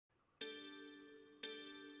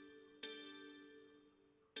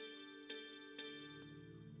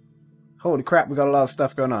Holy crap, we got a lot of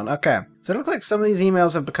stuff going on. Okay, so it looks like some of these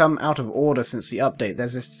emails have become out of order since the update.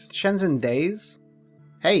 There's this Shenzhen Days.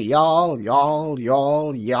 Hey, y'all.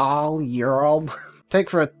 Take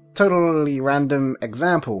for a totally random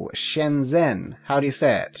example, Shenzhen. How do you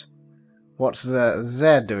say it? What's the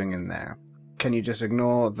Z doing in there? Can you just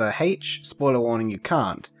ignore the H? Spoiler warning, you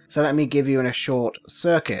can't. So let me give you in a short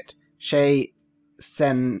circuit.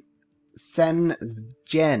 Shenzhen.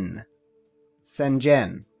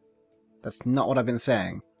 That's not what I've been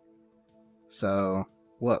saying. So,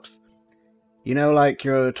 whoops. You know, like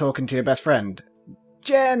you're talking to your best friend.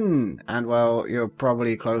 Jen! And, well, you're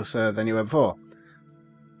probably closer than you were before.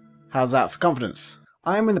 How's that for confidence?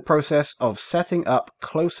 I am in the process of setting up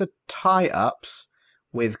closer tie-ups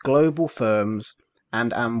with global firms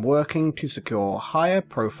and am working to secure higher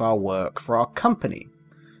profile work for our company.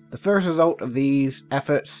 The first result of these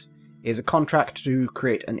efforts is a contract to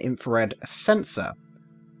create an infrared sensor.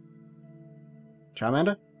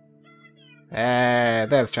 Charmander?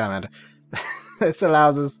 There's Charmander. This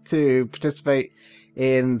allows us to participate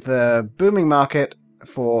in the booming market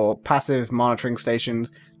for passive monitoring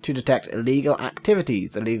stations to detect illegal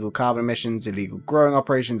activities, illegal carbon emissions, illegal growing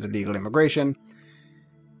operations, illegal immigration.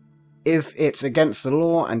 If it's against the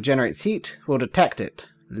law and generates heat, we'll detect it.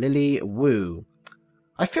 Lily Woo.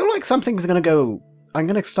 I feel like something's going to go... I'm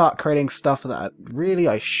going to start creating stuff that really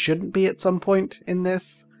I shouldn't be at some point in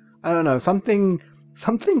this. I don't know, something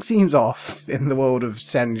seems off in the world of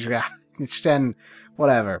Shenzhen,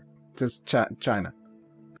 whatever, just China.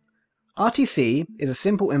 RTC is a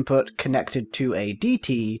simple input connected to a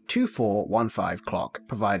DT2415 clock,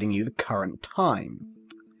 providing you the current time.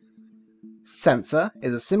 Sensor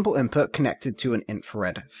is a simple input connected to an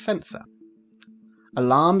infrared sensor.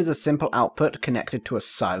 Alarm is a simple output connected to a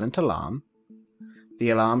silent alarm.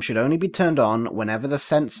 The alarm should only be turned on whenever the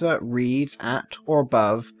sensor reads at or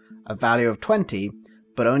above a value of 20,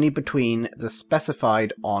 but only between the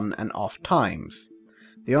specified on and off times.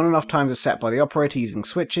 The on and off times are set by the operator using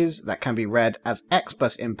switches that can be read as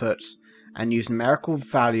X-bus inputs and use numerical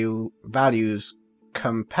values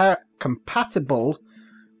compatible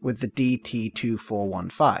with the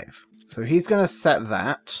DT2415. So he's going to set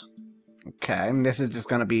that. Okay, and this is just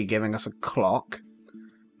going to be giving us a clock.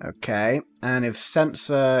 Okay, and if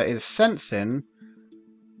sensor is sensing,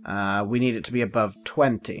 we need it to be above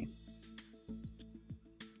 20.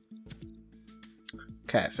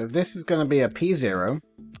 Okay, so if this is going to be a P0,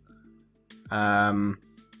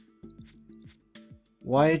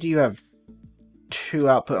 why do you have two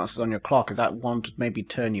outputs on your clock? Is that one to maybe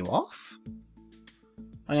turn you off?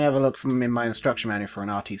 I have a look from in my instruction manual for an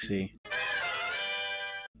RTC.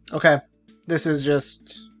 Okay, this is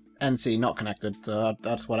just NC not connected, so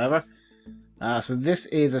that's whatever. So this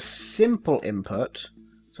is a simple input,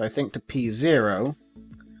 so I think to P0,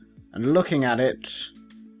 and looking at it,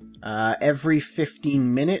 every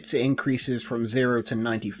 15 minutes it increases from 0 to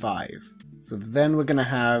 95. So then we're going to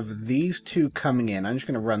have these two coming in. I'm just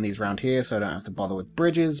going to run these around here so I don't have to bother with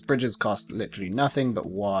bridges. Bridges cost literally nothing, but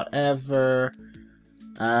whatever.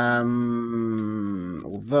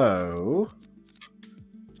 Although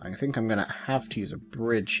I think I'm going to have to use a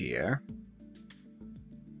bridge here,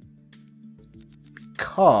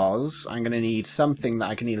 because I'm going to need something that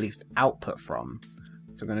I can at least output from.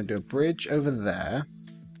 So I'm going to do a bridge over there,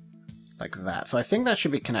 like that. So I think that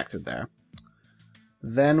should be connected there.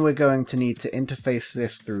 Then we're going to need to interface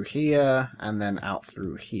this through here, and then out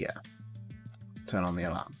through here. Turn on the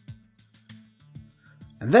alarm.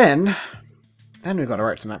 And then we've got to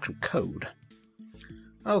write some actual code.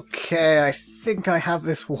 Okay, I think I have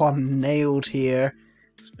this one nailed here.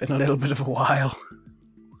 It's been a little bit of a while.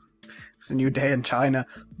 It's a new day in China.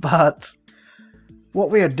 But what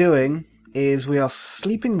we are doing is we are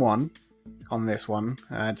sleeping one on this one.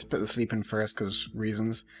 Just put the sleep in first because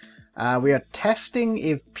reasons. We are testing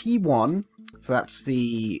if P1, so that's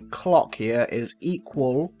the clock here, is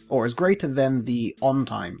equal or is greater than the on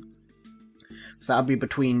time. So that'll be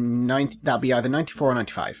between 90. That'll be either 94 or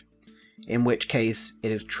 95. In which case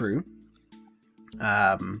it is true.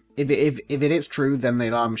 If it is true, then the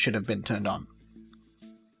alarm should have been turned on,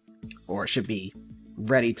 or it should be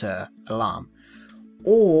ready to alarm.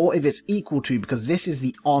 Or if it's equal to, because this is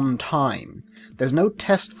the on time. There's no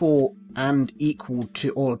test for and equal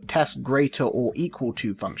to, or test greater or equal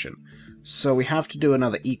to function. So we have to do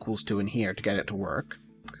another equals to in here to get it to work.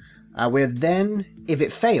 We're then, if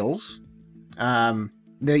it fails, the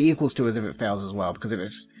equals to is if it fails as well,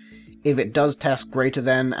 because if it does test greater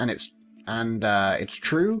than and it's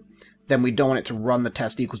true, then we don't want it to run the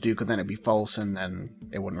test equals to, because then it'd be false and then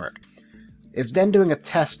it wouldn't work. It's then doing a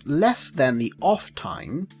test less than the off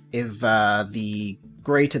time if the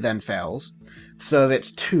greater than fails. So if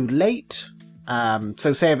it's too late,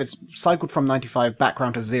 so say if it's cycled from 95 back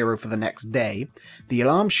round to 0 for the next day, the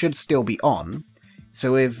alarm should still be on.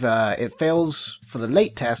 So if it fails for the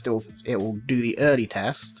late test, it will do the early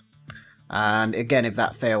test. And again, if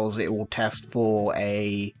that fails, it will test for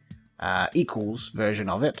a equals version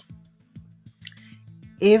of it.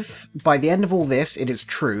 If by the end of all this it is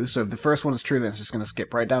true, so if the first one is true, then it's just going to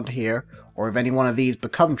skip right down to here, or if any one of these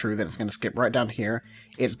become true, then it's going to skip right down to here.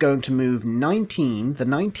 It's going to move 19, the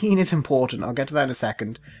 19 is important, I'll get to that in a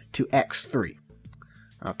second, to x3.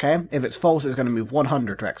 Okay, if it's false, it's going to move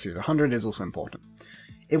 100 to x3, the 100 is also important.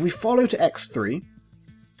 If we follow to x3,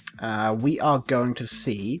 we are going to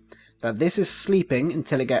see that this is sleeping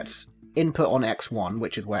until it gets input on x1,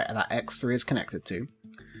 which is where that x3 is connected to.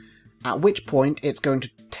 At which point it's going to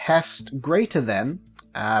test greater than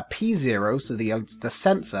P0, so the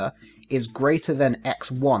sensor is greater than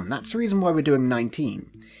x1. That's the reason why we're doing 19.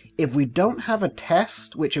 If we don't have a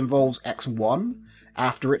test which involves x1,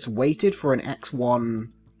 after it's waited for an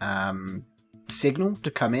x1 signal to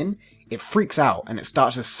come in, it freaks out and it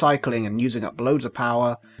starts just cycling and using up loads of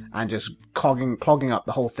power and just clogging up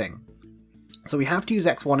the whole thing. So we have to use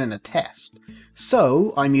x1 in a test.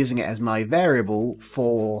 So I'm using it as my variable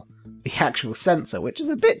for the actual sensor, which is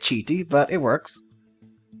a bit cheaty, but it works.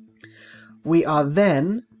 We are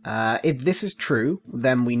then, if this is true,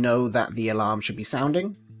 then we know that the alarm should be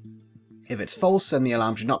sounding. If it's false, then the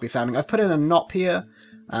alarm should not be sounding. I've put in a NOP here.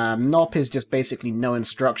 NOP is just basically no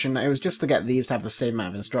instruction. It was just to get these to have the same amount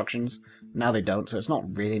of instructions. Now they don't, so it's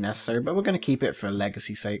not really necessary, but we're going to keep it for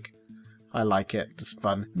legacy's sake. I like it. It's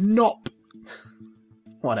fun. NOP!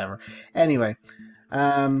 Whatever. Anyway,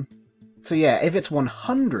 so yeah, if it's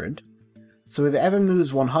 100, so if it ever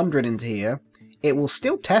moves 100 into here, it will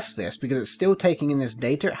still test this because it's still taking in this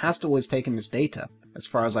data. It has to always take in this data, as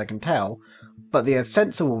far as I can tell, but the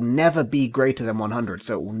sensor will never be greater than 100,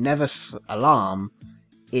 so it will never alarm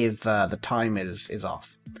if the time is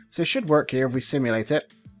off. So it should work here if we simulate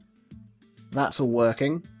it. That's all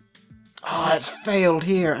working. Oh, it's failed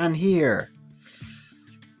here and here.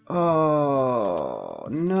 Oh,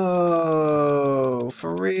 no.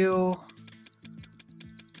 For real?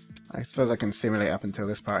 I suppose I can simulate up until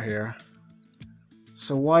this part here.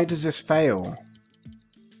 So why does this fail?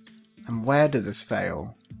 And where does this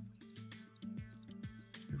fail?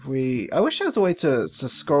 I wish there was a way to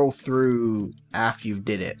scroll through after you've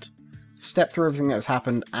did it. Step through everything that's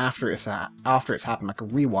happened after it's happened, like a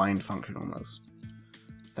rewind function almost.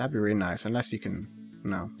 That'd be really nice, unless you can...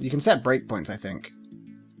 No. You can set breakpoints, I think.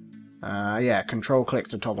 Yeah, control click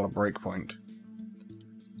to toggle a breakpoint.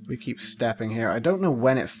 We keep stepping here. I don't know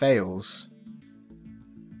when it fails.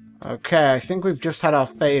 Okay, I think we've just had our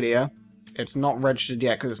failure. It's not registered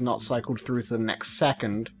yet because it's not cycled through to the next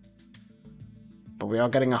second. But we are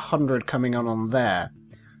getting 100 coming on there.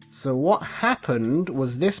 So what happened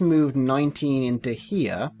was this moved 19 into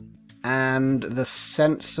here, and the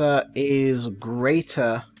sensor is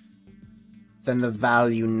greater than the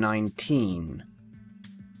value 19.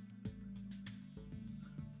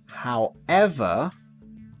 However,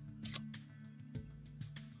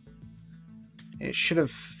 it should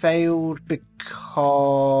have failed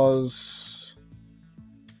because...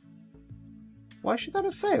 Why should that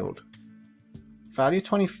have failed? Value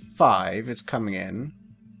 25 is coming in.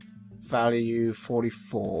 Value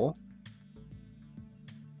 44.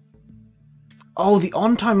 Oh, the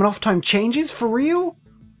on-time and off-time changes? For real?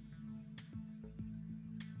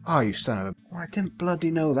 Oh, you son of a... Oh, I didn't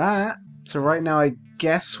bloody know that. So right now I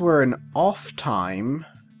guess we're in off-time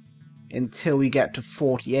until we get to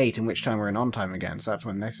 48, in which time we're in on-time again. So that's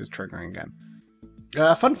when this is triggering again.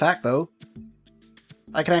 Fun fact, though.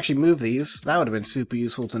 I can actually move these. That would have been super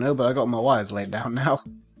useful to know, but I got my wires laid down now.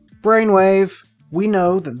 Brainwave! We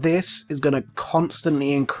know that this is going to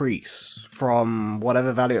constantly increase from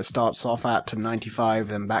whatever value it starts off at to 95,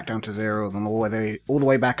 then back down to 0, then all the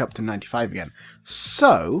way back up to 95 again.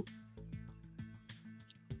 So,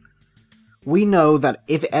 we know that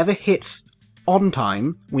if it ever hits on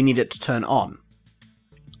time, we need it to turn on.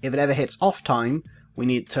 If it ever hits off time, we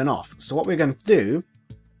need it to turn off. So what we're going to do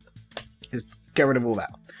is get rid of all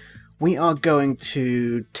that. We are going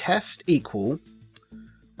to test equal...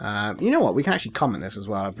 you know what, we can actually comment this as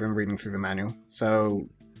well. I've been reading through the manual. So,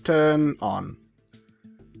 turn on.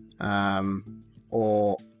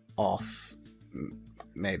 Or off.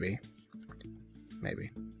 Maybe. Maybe.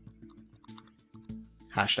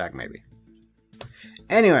 Hashtag maybe.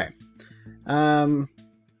 Anyway.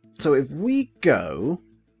 So if we go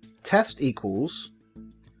test equals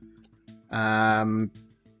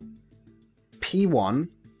P1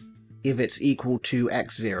 if it's equal to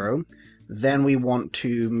x0, Then we want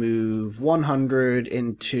to move 100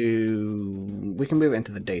 into... We can move it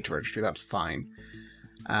into the data registry, that's fine.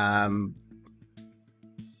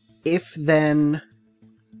 If then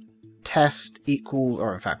test equals...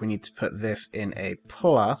 Or in fact, we need to put this in a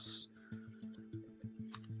plus.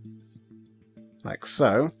 Like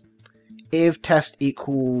so. If test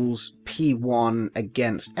equals P1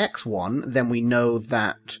 against X1, then we know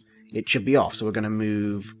that it should be off. So we're going to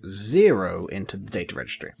move 0 into the data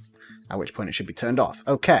registry, at which point it should be turned off.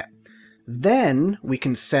 Okay. Then we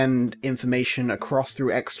can send information across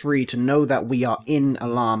through X3 to know that we are in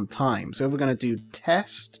alarm time. So if we're going to do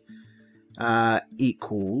test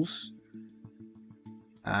equals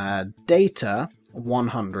data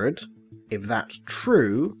 100, if that's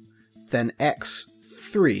true, then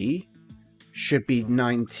X3 should be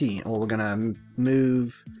 19, or we're going to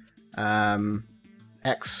move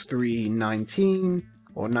X3 19,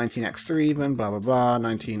 or 19X3 even, blah blah blah,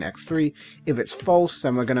 19X3. If it's false,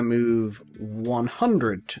 then we're going to move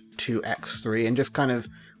 100 to X3, and just kind of,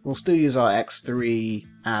 we'll still use our X3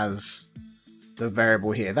 as the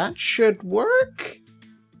variable here. That should work?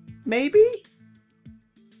 Maybe?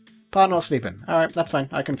 Partner not sleeping. Alright, that's fine,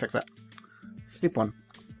 I can fix that. Sleep one.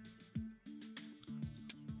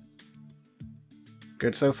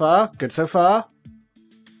 Good so far, good so far.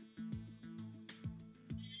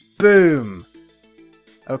 Boom!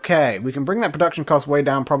 Okay, we can bring that production cost way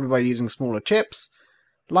down probably by using smaller chips.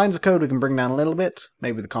 Lines of code we can bring down a little bit.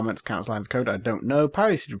 Maybe the comments count as lines of code, I don't know.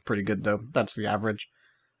 Parity seems pretty good though, that's the average.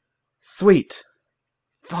 Sweet!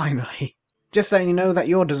 Finally! Just letting you know that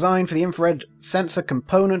your design for the infrared sensor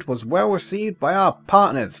component was well received by our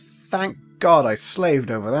partners. Thank God I slaved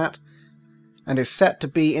over that. And is set to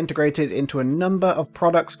be integrated into a number of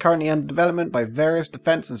products currently under development by various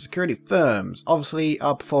defense and security firms. Obviously,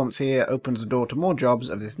 our performance here opens the door to more jobs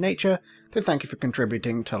of this nature, so thank you for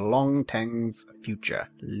contributing to Long Teng's future.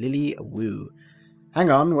 Lily Wu.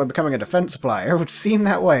 Hang on, we're becoming a defense supplier. It would seem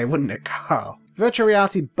that way, wouldn't it, Carl? Virtual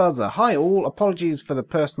reality buzzer. Hi all, apologies for the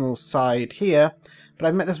personal side here, but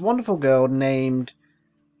I've met this wonderful girl named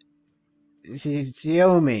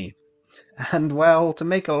Xiaomi. And, well, to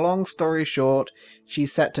make a long story short,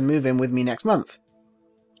 she's set to move in with me next month.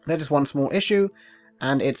 There's just one small issue,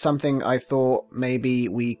 and it's something I thought maybe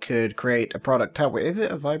we could create a product out with. Is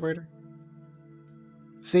it a vibrator?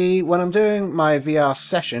 See, when I'm doing my VR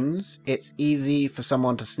sessions, it's easy for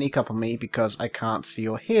someone to sneak up on me because I can't see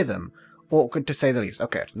or hear them. Awkward to say the least.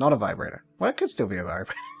 Okay, it's not a vibrator. Well, it could still be a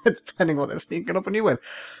vibrator, depending what they're sneaking up on you with.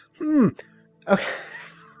 Okay.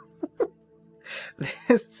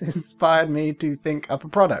 This inspired me to think up a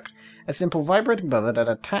product. A simple vibrating buzzer that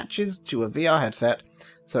attaches to a VR headset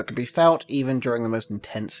so it can be felt even during the most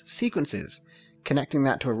intense sequences. Connecting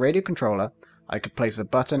that to a radio controller, I could place a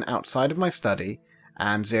button outside of my study,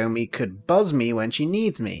 and Xiaomi could buzz me when she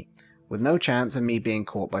needs me, with no chance of me being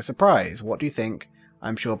caught by surprise. What do you think?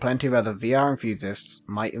 I'm sure plenty of other VR enthusiasts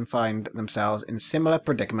might find themselves in similar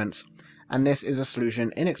predicaments, and this is a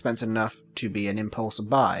solution inexpensive enough to be an impulse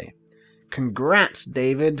buy. Congrats,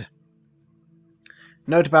 David!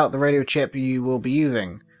 Note about the radio chip you will be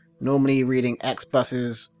using. Normally reading X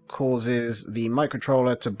buses causes the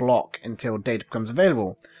microcontroller to block until data becomes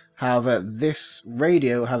available. However, this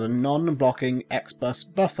radio has a non-blocking X bus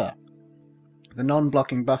buffer. The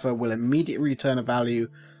non-blocking buffer will immediately return a value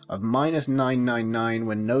of -999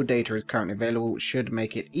 when no data is currently available, which should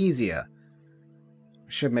make it easier.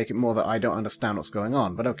 Should make it more that I don't understand what's going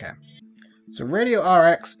on, but okay. So Radio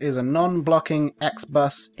RX is a non-blocking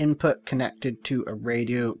X-bus input connected to a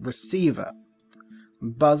radio receiver.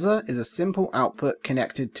 Buzzer is a simple output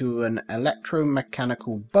connected to an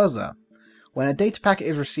electromechanical buzzer. When a data packet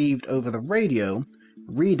is received over the radio,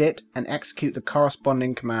 read it and execute the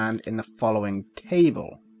corresponding command in the following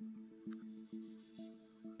table.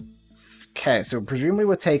 Okay, so presumably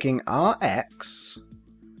we're taking RX,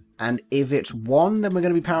 and if it's 1, then we're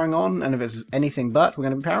going to be powering on, and if it's anything but, we're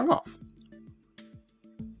going to be powering off.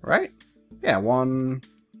 Right? Yeah, 1.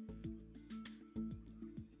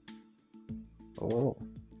 Oh.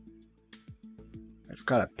 It's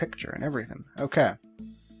got a picture and everything. Okay.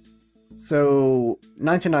 So,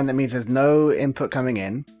 99, that means there's no input coming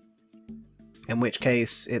in which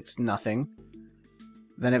case it's nothing.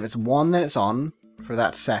 Then if it's 1, then it's on for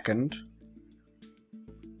that second.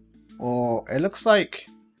 Or, it looks like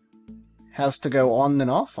it has to go on then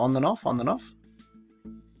off, on then off, on then off.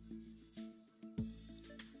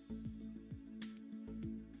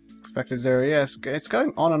 Expected 0, yes. It's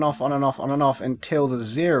going on and off, on and off, on and off until the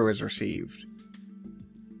 0 is received.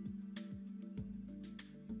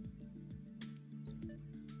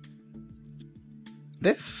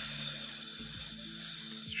 This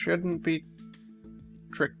shouldn't be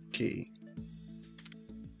tricky.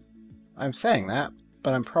 I'm saying that,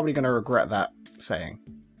 but I'm probably going to regret that saying.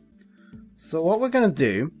 So what we're going to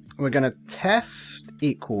do, we're going to test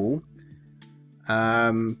equal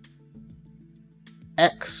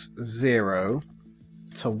x0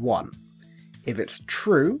 to 1. If it's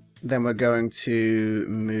true, then we're going to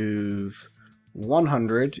move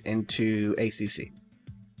 100 into ACC.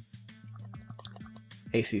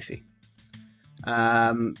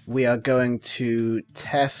 We are going to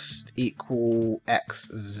test equal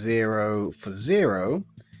x0 for 0.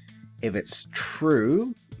 If it's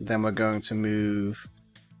true, then we're going to move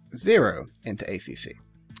 0 into ACC.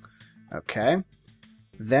 Okay.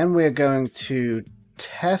 Then we're going to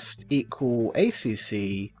test equal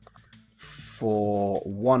ACC for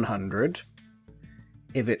 100.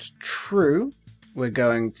 If it's true, we're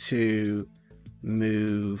going to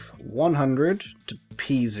move 100 to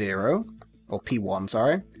P0, or P1,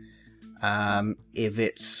 sorry.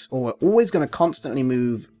 We're always going to constantly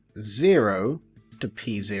move 0 to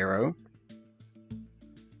P0,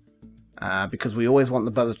 because we always want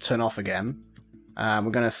the buzzer to turn off again.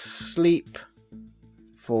 We're going to sleep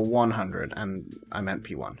for 100, and I meant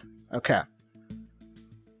P1. Okay.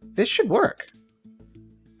 This should work.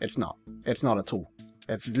 It's not. It's not at all.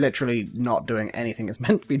 It's literally not doing anything it's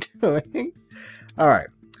meant to be doing. Alright.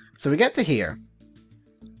 So we get to here.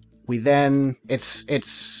 We then...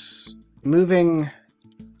 It's moving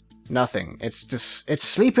nothing. It's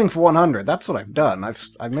sleeping for 100. That's what I've done.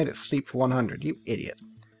 I've made it sleep for 100. You idiot.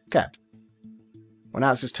 Okay. Well,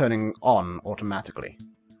 now it's just turning on automatically.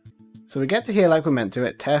 So we get to here like we're meant to.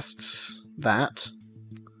 It tests that.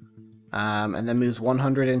 And then moves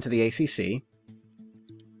 100 into the ACC.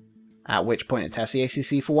 At which point it tests the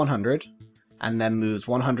ACC for 100. And then moves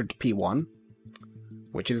 100 to P1.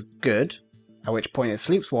 Which is good. At which point it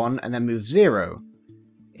sleeps 1 and then moves 0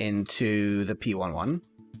 into the P1 one.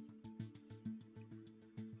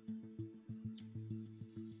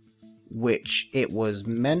 Which it was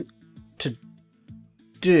meant to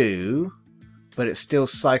do, but it still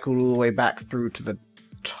cycled all the way back through to the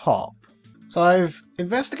top. So I've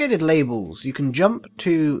investigated labels. You can jump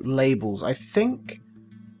to labels. I think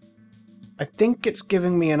it's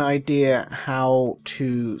giving me an idea how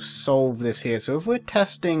to solve this here. So if we're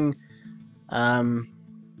testing, we're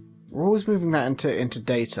always moving that into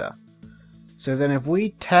data. So then if we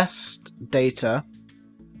test data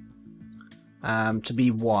to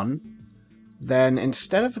be 1, then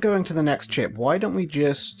instead of going to the next chip, why don't we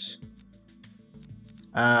just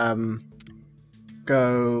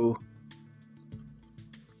go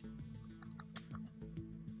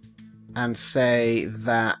and say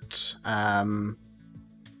that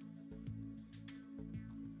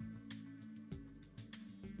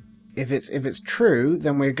if it's true,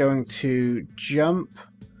 then we're going to jump.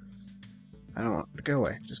 I don't want to go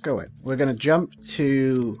away. Just go away. We're going to jump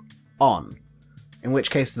to on, in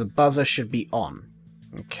which case the buzzer should be on.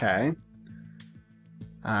 Okay.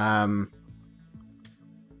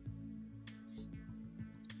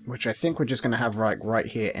 Which I think we're just going to have right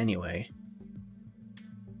here anyway.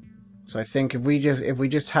 So I think if we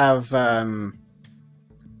just have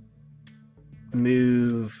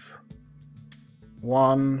move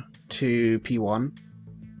 1 to P1,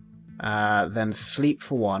 then sleep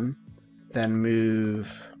for 1, then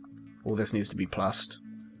move. All this needs to be plussed.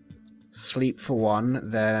 Sleep for 1,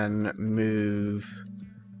 then move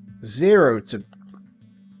 0 to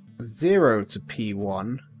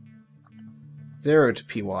P1. 0 to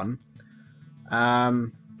P1.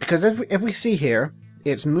 Because if we see here,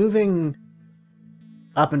 it's moving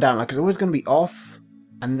up and down. Like it's always going to be off,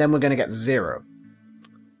 and then we're going to get 0.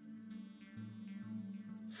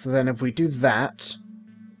 So then if we do that,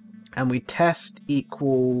 and we test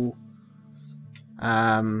equal...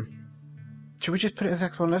 should we just put it as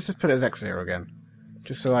x1? Let's just put it as x0 again.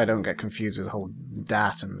 Just so I don't get confused with the whole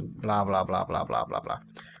dat and blah blah blah blah blah blah blah.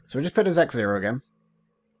 So we just put it as x0 again.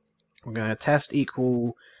 We're going to test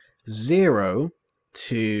equal 0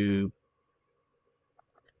 to...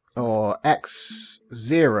 or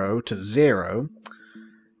x0 to 0.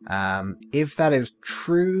 If that is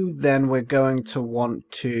true, then we're going to want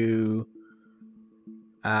to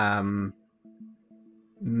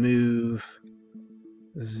move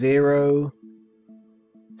 0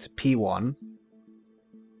 to P1.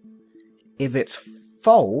 If it's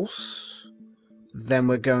false, then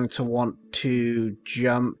we're going to want to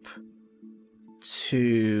jump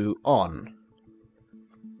to on.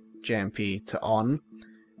 JMP to on.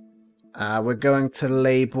 We're going to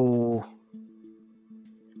label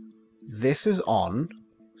this is on,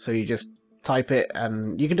 so you just type it,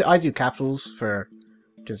 and you can do, I do capitals for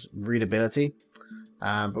just readability.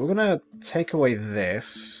 But we're going to take away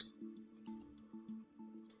this.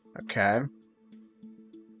 Okay.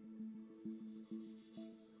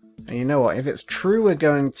 And you know what? If it's true, we're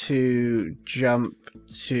going to jump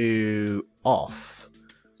to off.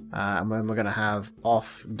 And then we're going to have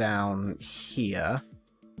off down here.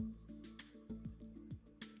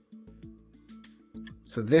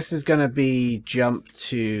 So this is going to be jump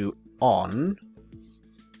to on.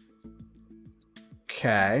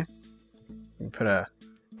 Okay. Put a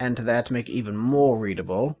enter there to make it even more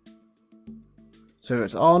readable. So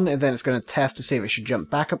it's on, and then it's going to test to see if it should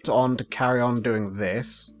jump back up to on to carry on doing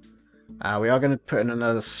this. We are going to put in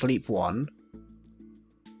another sleep one.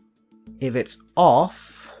 If it's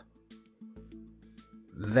off,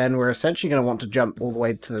 then we're essentially going to want to jump all the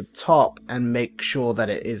way to the top and make sure that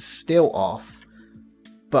it is still off.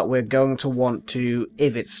 But we're going to want to,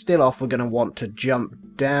 if it's still off, we're going to want to jump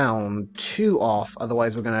down to off,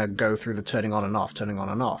 otherwise we're going to go through the turning on and off, turning on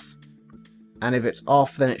and off. And if it's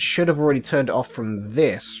off, then it should have already turned off from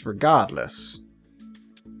this, regardless.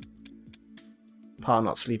 Part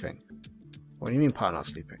not sleeping. What do you mean part not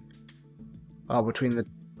sleeping? Oh, between the...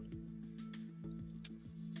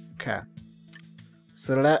 Okay.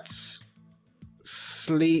 So let's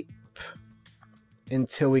sleep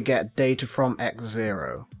until we get data from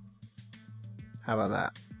X0. How about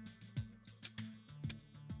that?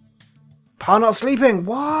 Pa not sleeping!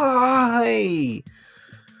 Why?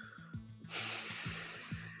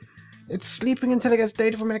 It's sleeping until it gets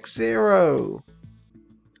data from X0.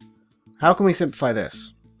 How can we simplify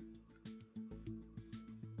this?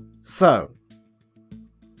 So,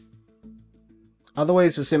 other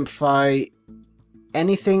ways to simplify,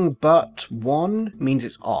 anything but 1 means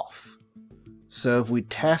it's off. So if we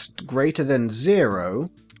test greater than 0,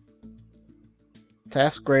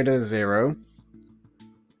 test greater than 0,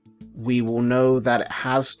 we will know that it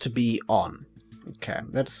has to be on. Okay,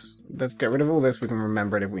 let's get rid of all this. We can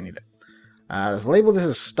remember it if we need it. Let's label this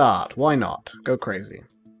as start. Why not? Go crazy.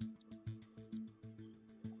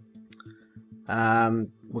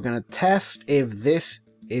 We're going to test if this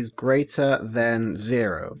is greater than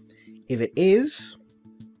 0. If it is,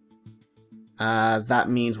 that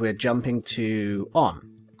means we're jumping to on.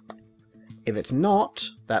 If it's not,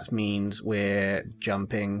 that means we're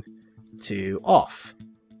jumping to off.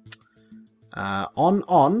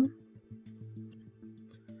 On,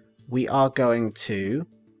 we are going to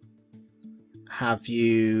have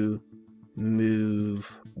you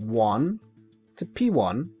move 1 to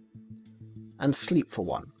P1 and sleep for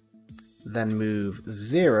 1. Then move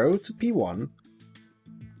 0 to P1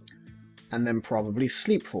 and then probably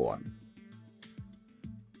sleep for 1.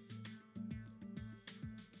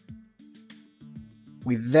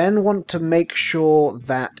 We then want to make sure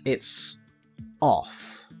that it's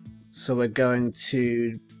off. So we're going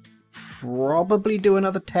to probably do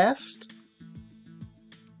another test.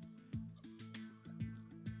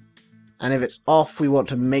 And if it's off, we want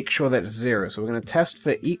to make sure that it's 0. So we're going to test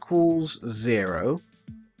for equals 0.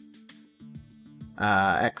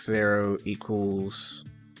 X0 equals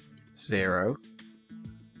 0.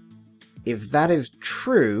 If that is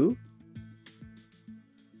true,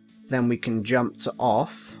 then we can jump to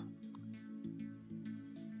off.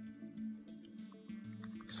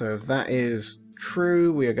 So if that is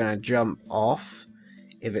true, we are going to jump off.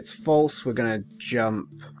 If it's false, we're going to jump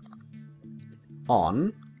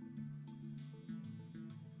on.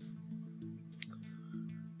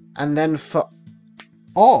 And then for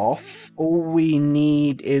off, all we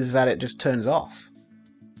need is that it just turns off.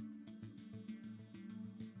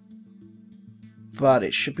 But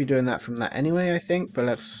it should be doing that from that anyway, I think. But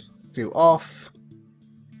let's do off.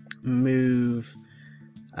 Move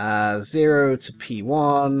 0 to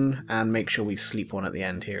P1 and make sure we sleep 1 at the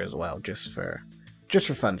end here as well, just for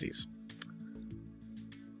funsies.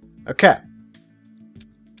 Okay.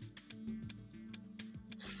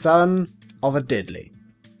 Son of a diddly.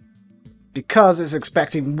 Because it's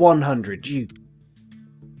expecting 100, you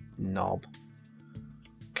knob.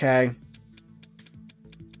 Okay.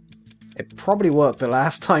 It probably worked the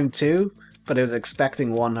last time too, but it was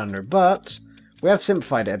expecting 100. But we have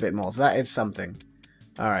simplified it a bit more, so that is something.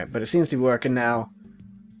 Alright, but it seems to be working now.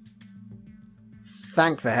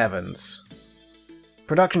 Thank the heavens.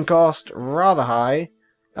 Production cost, rather high.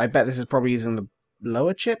 I bet this is probably using the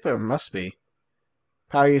lower chip, or it must be.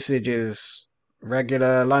 Power usage is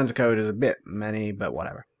regular. Lines of code is a bit many, but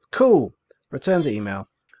whatever. Cool. Return to email.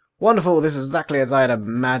 Wonderful, this is exactly as I had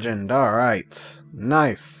imagined. Alright.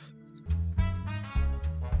 Nice.